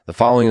The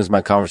following is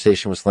my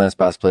conversation with Slants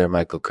bass player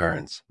Michael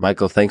Kearns.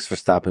 Michael, thanks for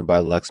stopping by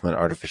Lexman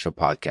Artificial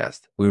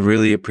Podcast. We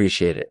really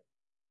appreciate it.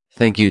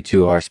 Thank you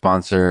to our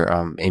sponsor,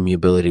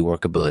 Amiability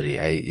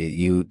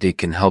Workability. They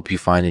can help you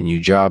find a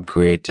new job,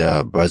 create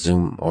a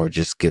resume, or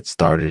just get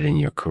started in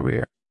your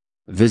career.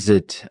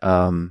 Visit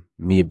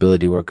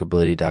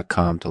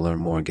meabilityworkability.com to learn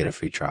more and get a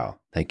free trial.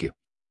 Thank you.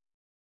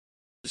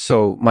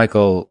 So,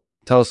 Michael,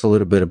 tell us a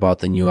little bit about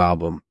the new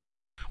album.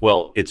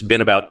 Well, it's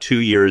been about 2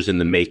 years in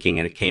the making,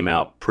 and it came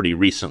out pretty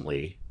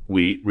recently.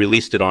 We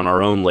released it on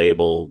our own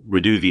label,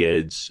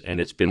 Reduviads,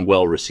 and it's been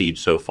well received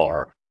so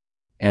far.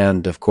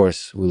 And, of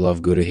course, we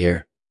love Gouda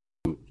here.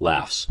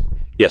 Laughs.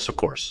 Yes, of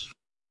course.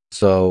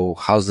 So,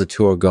 how's the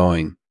tour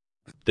going?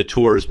 The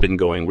tour has been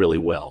going really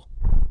well.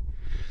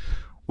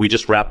 We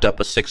just wrapped up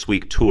a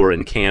 6-week tour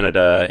in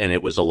Canada, and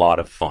it was a lot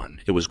of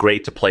fun. It was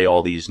great to play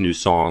all these new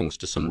songs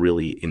to some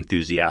really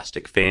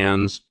enthusiastic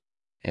fans.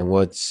 And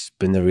what's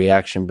been the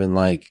reaction been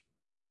like?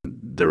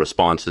 The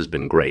response has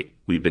been great.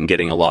 We've been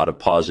getting a lot of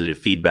positive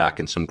feedback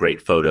and some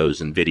great photos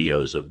and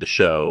videos of the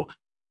show.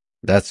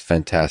 That's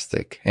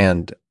fantastic.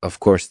 And, of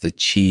course, the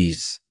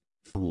cheese.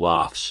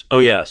 Laughs. Oh,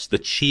 yes, the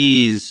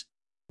cheese.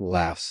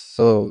 Laughs.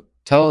 So,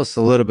 tell us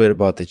a little bit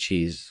about the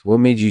cheese. What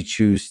made you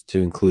choose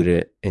to include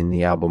it in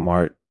the album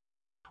art?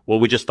 Well,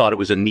 we just thought it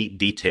was a neat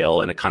detail,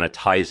 and it kind of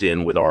ties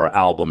in with our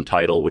album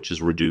title, which is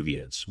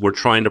Reduviads. We're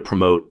trying to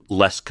promote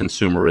less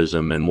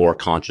consumerism and more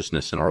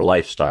consciousness in our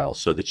lifestyle,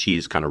 so the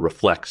cheese kind of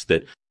reflects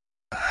that.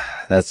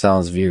 That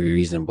sounds very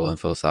reasonable and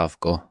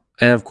philosophical.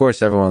 And, of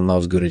course, everyone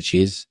loves Gouda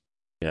cheese.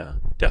 Yeah,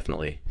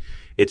 definitely.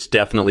 It's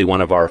definitely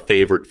one of our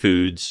favorite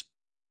foods.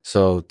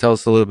 So, tell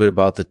us a little bit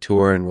about the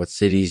tour and what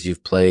cities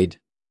you've played.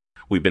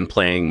 We've been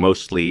playing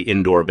mostly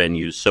indoor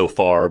venues so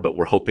far, but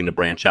we're hoping to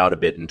branch out a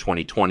bit in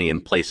 2020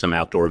 and play some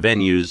outdoor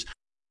venues.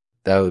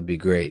 That would be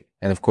great.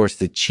 And of course,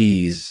 the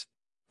cheese.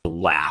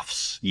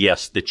 Laughs.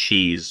 Yes, the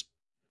cheese.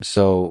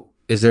 So,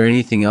 is there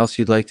anything else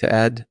you'd like to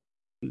add?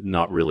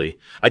 Not really.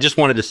 I just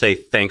wanted to say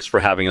thanks for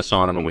having us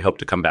on, and we hope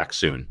to come back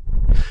soon.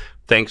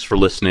 Thanks for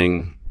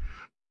listening.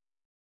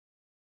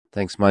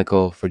 Thanks,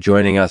 Michael, for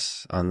joining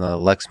us on the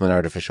Lexman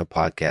Artificial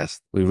Podcast.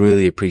 We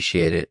really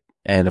appreciate it.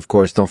 And of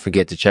course, don't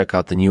forget to check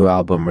out the new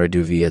album,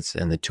 Reduviads,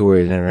 and the tour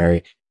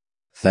itinerary.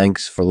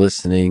 Thanks for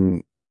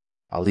listening.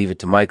 I'll leave it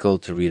to Michael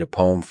to read a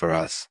poem for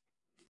us.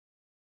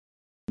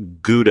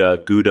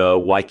 Gouda, Gouda,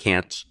 why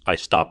can't I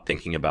stop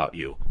thinking about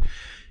you?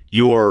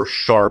 Your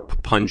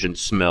sharp, pungent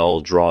smell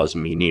draws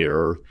me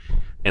nearer,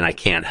 and I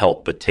can't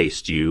help but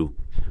taste you.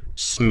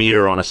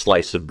 Smear on a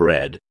slice of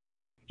bread.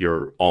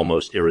 Your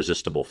almost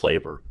irresistible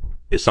flavor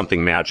is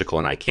something magical,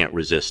 and I can't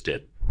resist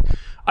it.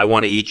 I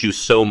want to eat you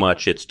so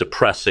much it's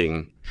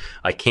depressing.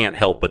 I can't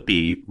help but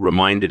be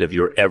reminded of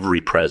your every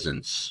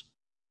presence.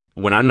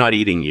 When I'm not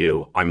eating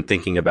you, I'm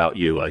thinking about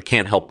you. I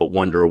can't help but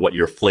wonder what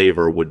your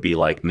flavor would be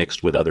like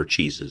mixed with other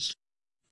cheeses.